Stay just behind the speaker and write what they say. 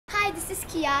Hi, this is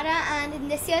Kiara, and in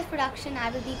this year's production I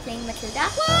will be playing Matilda.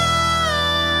 Whoa!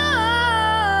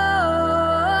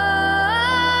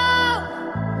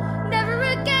 Never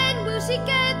again will she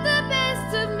get the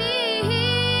best of me.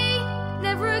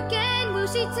 Never again will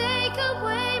she take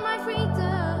away my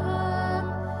freedom.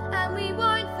 And we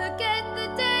won't forget the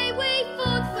day we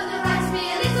fought for the right to be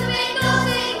a little bit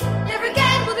naughty. Never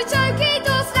again will the choky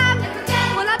door slam. Never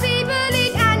again will I be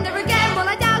bullied, and never again will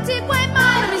I doubt it when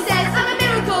my mommy says I'm a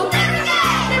miracle.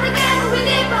 Never again will we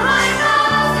live behind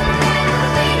walls.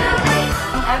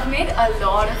 I've made a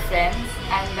lot of friends,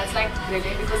 and that's like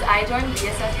brilliant because I joined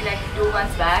BSRT like 2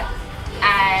 months back,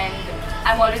 and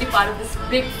I'm already part of this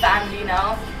big family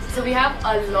now. So we have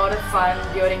a lot of fun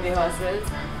during rehearsals,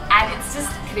 and it's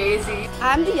just crazy.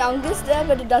 I'm the youngest there,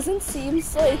 but it doesn't seem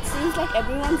so. It seems like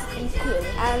everyone's equal,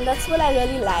 and that's what I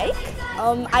really like.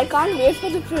 I can't wait for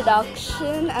the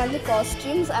production and the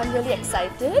costumes. I'm really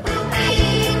excited.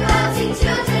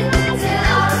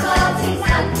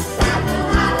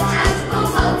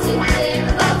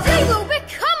 We will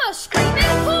become a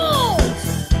screaming horde.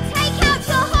 Take out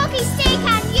your hockey stick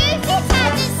and use it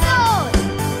as a sword.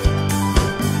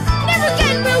 Never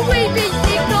again will we be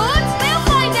ignored. We'll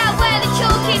find out where the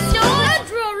chalk is stored and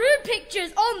draw rude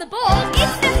pictures on the board.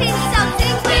 It's nothing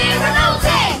something We're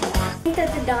revolting. I think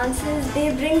that the dances, they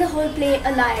bring the whole play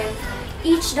alive.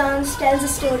 Each dance tells a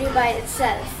story by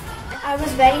itself. I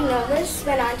was very nervous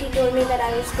when Auntie told me that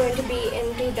I was going to be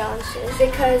into dances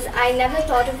because I never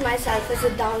thought of myself as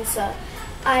a dancer.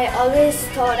 I always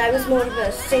thought I was more of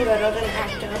a singer or an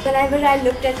actor. Whenever I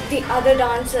looked at the other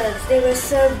dancers, they were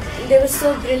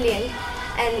so brilliant,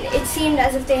 and it seemed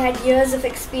as if they had years of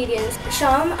experience.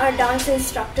 Sham, our dance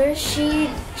instructor, she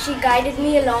guided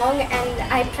me along, and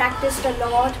I practiced a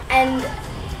lot, and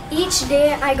each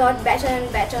day I got better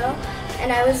and better,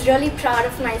 and I was really proud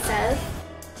of myself.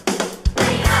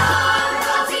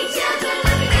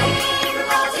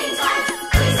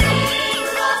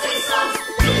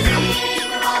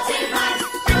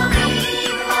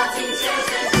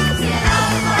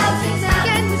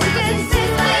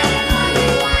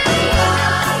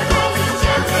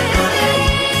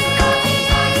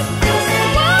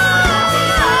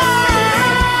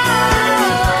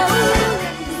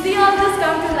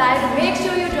 Make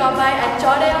sure you drop by at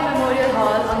Choreography Memorial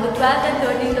Hall on the 12th and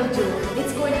 13th of June.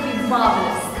 It's going to be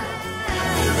marvelous.